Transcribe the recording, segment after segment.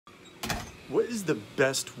What is the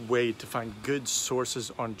best way to find good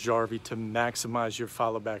sources on Jarvee to maximize your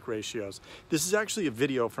follow back ratios? This is actually a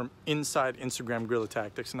video from inside Instagram Guerrilla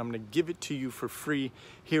Tactics, and I'm going to give it to you for free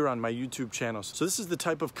here on my YouTube channel. So this is the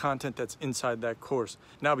type of content that's inside that course.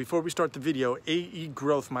 Now, before we start the video, AE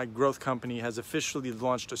Growth, my growth company, has officially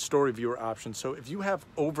launched a story viewer option. So if you have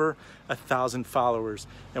over 1,000 followers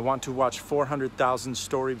and want to watch 400,000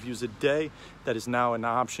 story views a day, that is now an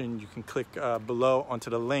option. You can click below onto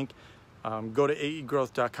the link. Go to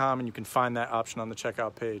aegrowth.com and you can find that option on the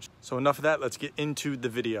checkout page. So enough of that, let's get into the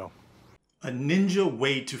video. A ninja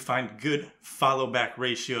way to find good follow back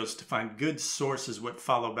ratios, to find good sources with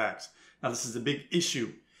follow backs. Now this is a big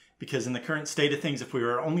issue because in the current state of things, if we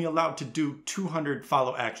are only allowed to do 200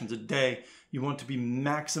 follow actions a day, you want to be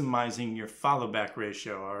maximizing your follow back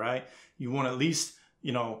ratio, all right? You want at least,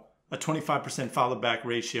 a 25% follow back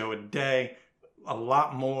ratio a day, a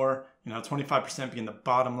lot more, 25% being the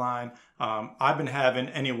bottom line. I've been having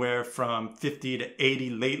anywhere from 50 to 80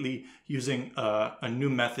 lately using a new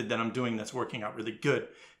method that I'm doing that's working out really good. It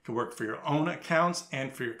can work for your own accounts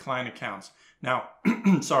and for your client accounts. Now,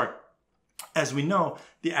 as we know,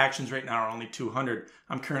 the actions right now are only 200.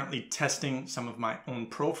 I'm currently testing some of my own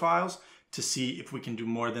profiles to see if we can do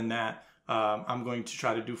more than that. I'm going to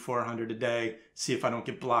try to do 400 a day, see if I don't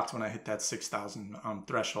get blocked when I hit that 6,000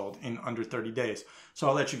 threshold in under 30 days. So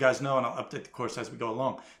I'll let you guys know and I'll update the course as we go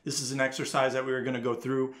along. This is an exercise that we are going to go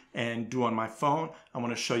through and do on my phone. I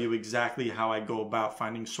want to show you exactly how I go about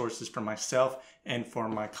finding sources for myself and for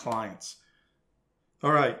my clients.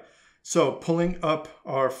 All right, so pulling up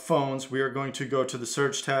our phones, we are going to go to the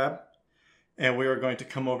search tab and we are going to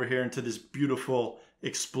come over here into this beautiful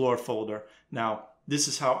Explore folder. Now, this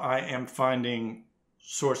is how I am finding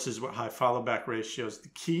sources with high follow back ratios. The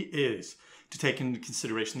key is to take into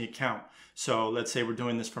consideration the account. So let's say we're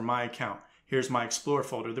doing this for my account. Here's my Explore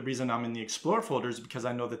folder. The reason I'm in the Explore folder is because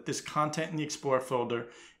I know that this content in the Explore folder,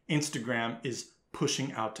 Instagram is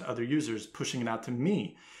pushing out to other users, pushing it out to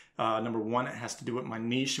me. Number one, it has to do with my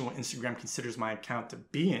niche and what Instagram considers my account to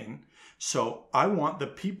be in. So I want the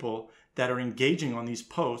people that are engaging on these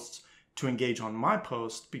posts to engage on my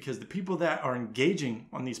post, because the people that are engaging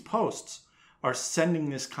on these posts are sending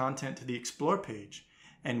this content to the Explore page.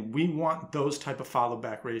 And we want those type of follow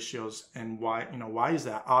back ratios. And why is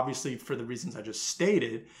that? Obviously for the reasons I just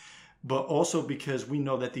stated, but also because we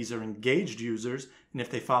know that these are engaged users. And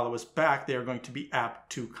if they follow us back, they are going to be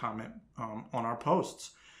apt to comment on our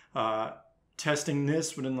posts. Testing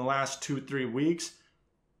this within the last 2-3 weeks,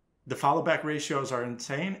 the follow back ratios are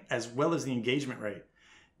insane, as well as the engagement rate.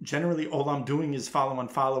 Generally, all I'm doing is follow and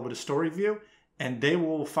follow with a story view, and they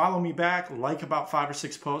will follow me back, like about 5 or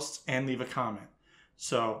 6 posts, and leave a comment.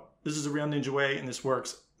 So this is a real ninja way, and this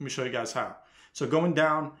works. Let me show you guys how. So going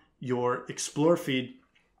down your Explore feed,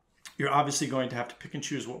 you're obviously going to have to pick and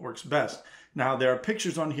choose what works best. Now, there are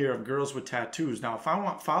pictures on here of girls with tattoos. Now, if I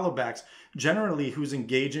want follow backs, generally who's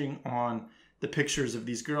engaging on the pictures of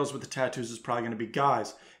these girls with the tattoos is probably going to be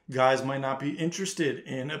guys. Guys might not be interested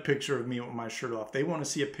in a picture of me with my shirt off. They want to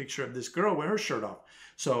see a picture of this girl with her shirt off.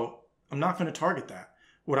 So I'm not going to target that.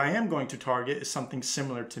 What I am going to target is something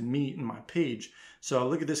similar to me in my page. So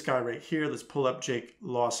look at this guy right here. Let's pull up Jake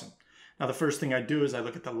Lawson. Now, the first thing I do is I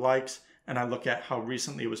look at the likes and I look at how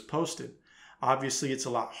recently it was posted. Obviously, it's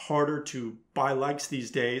a lot harder to buy likes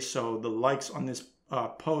these days. So the likes on this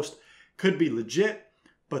post could be legit,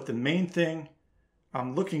 but the main thing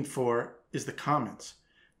I'm looking for is the comments.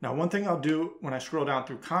 Now, one thing I'll do when I scroll down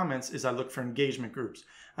through comments is I look for engagement groups.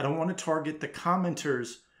 I don't want to target the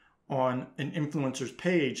commenters on an influencer's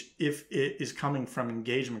page if it is coming from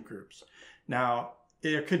engagement groups. Now,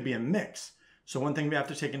 there could be a mix. So one thing we have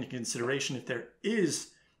to take into consideration, if there is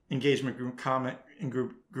engagement group comment and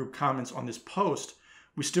group comments on this post,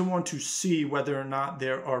 we still want to see whether or not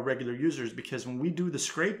there are regular users, because when we do the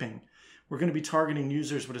scraping, we're going to be targeting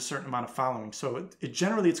users with a certain amount of following. So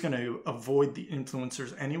generally it's going to avoid the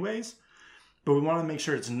influencers anyways, but we want to make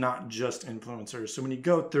sure it's not just influencers. So when you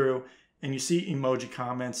go through and you see emoji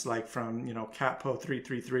comments like from,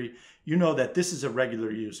 Catpo333, you know that this is a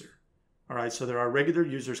regular user. All right. So there are regular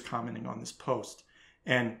users commenting on this post,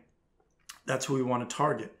 and that's who we want to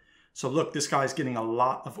target. So look, this guy's getting a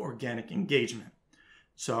lot of organic engagement.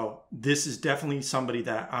 So this is definitely somebody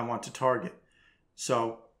that I want to target.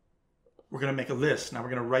 So we're going to make a list. Now we're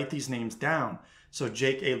going to write these names down. So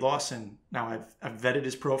Jake A. Lawson, now I've vetted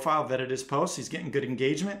his profile, vetted his posts. He's getting good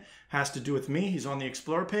engagement. Has to do with me. He's on the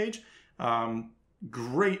Explore page.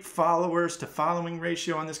 Great followers to following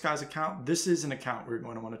ratio on this guy's account. This is an account we're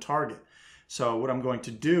going to want to target. So what I'm going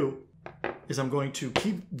to do is I'm going to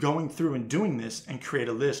keep going through and doing this and create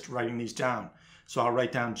a list, writing these down. So I'll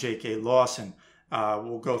write down J.K. Lawson.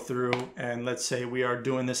 We'll go through and let's say we are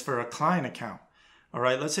doing this for a client account. All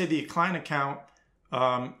right, let's say the client account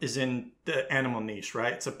is in the animal niche,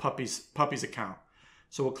 right? It's a puppies account.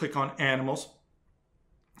 So we'll click on animals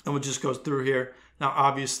and we'll just go through here. Now,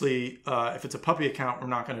 obviously, if it's a puppy account, we're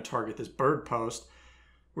not going to target this bird post.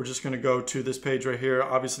 We're just going to go to this page right here.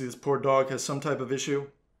 Obviously, this poor dog has some type of issue.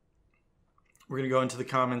 We're going to go into the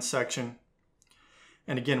comments section.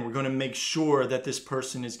 And again, we're going to make sure that this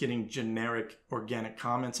person is getting generic organic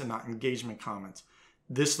comments and not engagement comments.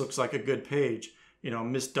 This looks like a good page. You know,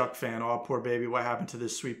 Miss Duck fan, oh, poor baby, what happened to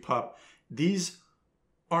this sweet pup? These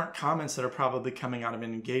aren't comments that are probably coming out of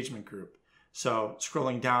an engagement group. So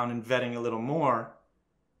scrolling down and vetting a little more,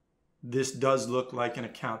 this does look like an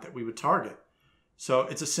account that we would target. So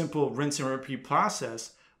it's a simple rinse and repeat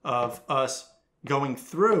process of us going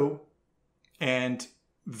through and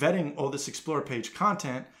vetting all this Explore page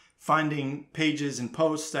content, finding pages and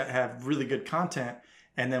posts that have really good content,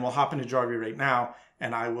 and then we'll hop into Jarvee right now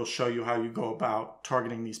and I will show you how you go about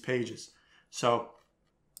targeting these pages. So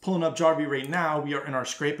pulling up Jarvee right now, we are in our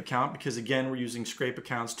scrape account because again, we're using scrape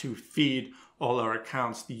accounts to feed all our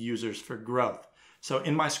accounts the users for growth. So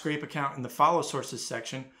in my scrape account in the follow sources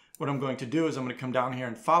section, what I'm going to do is I'm going to come down here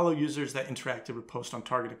and follow users that interacted with posts on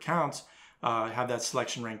target accounts, have that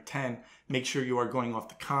selection rank 10. Make sure you are going off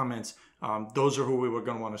the comments. Those are who we were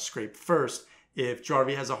going to want to scrape first. If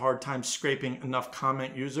Jarvee has a hard time scraping enough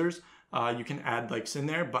comment users, you can add likes in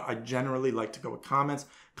there, but I generally like to go with comments.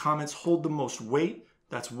 Comments hold the most weight.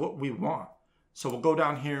 That's what we want. So we'll go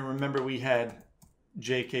down here and remember we had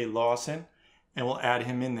J.K. Lawson and we'll add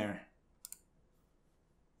him in there.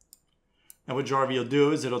 Now what Jarvee will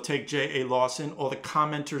do is it'll take J.A. Lawson, all the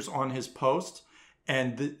commenters on his post,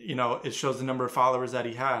 and it shows the number of followers that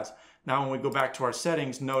he has. Now when we go back to our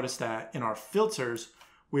settings, notice that in our filters,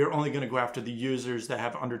 we are only going to go after the users that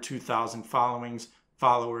have under 2,000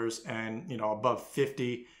 followers and above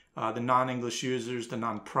 50, the non-English users, the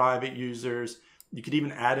non-private users. You could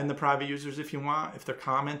even add in the private users if you want. If they're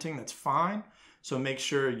commenting, that's fine. So make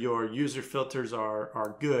sure your user filters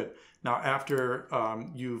are good. Now, after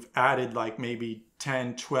you've added like maybe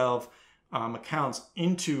 10, 12 accounts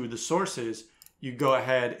into the sources, you go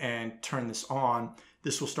ahead and turn this on.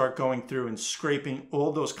 This will start going through and scraping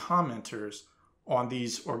all those commenters on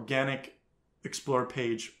these organic Explore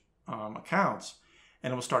page accounts.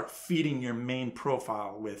 And it will start feeding your main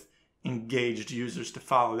profile with engaged users to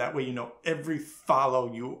follow. That way, every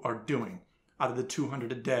follow you are doing out of the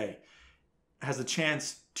 200 a day has a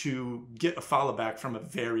chance to get a follow back from a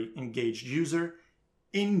very engaged user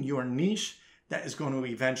in your niche that is going to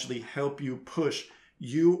eventually help you push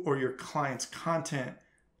you or your client's content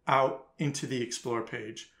out into the Explore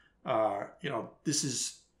page. This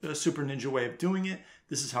is a super ninja way of doing it.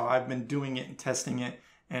 This is how I've been doing it and testing it,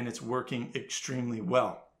 and it's working extremely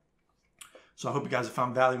well. So I hope you guys have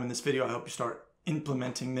found value in this video. I hope you start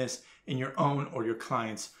implementing this in your own or your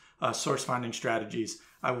clients' source finding strategies.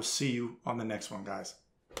 I will see you on the next one, guys.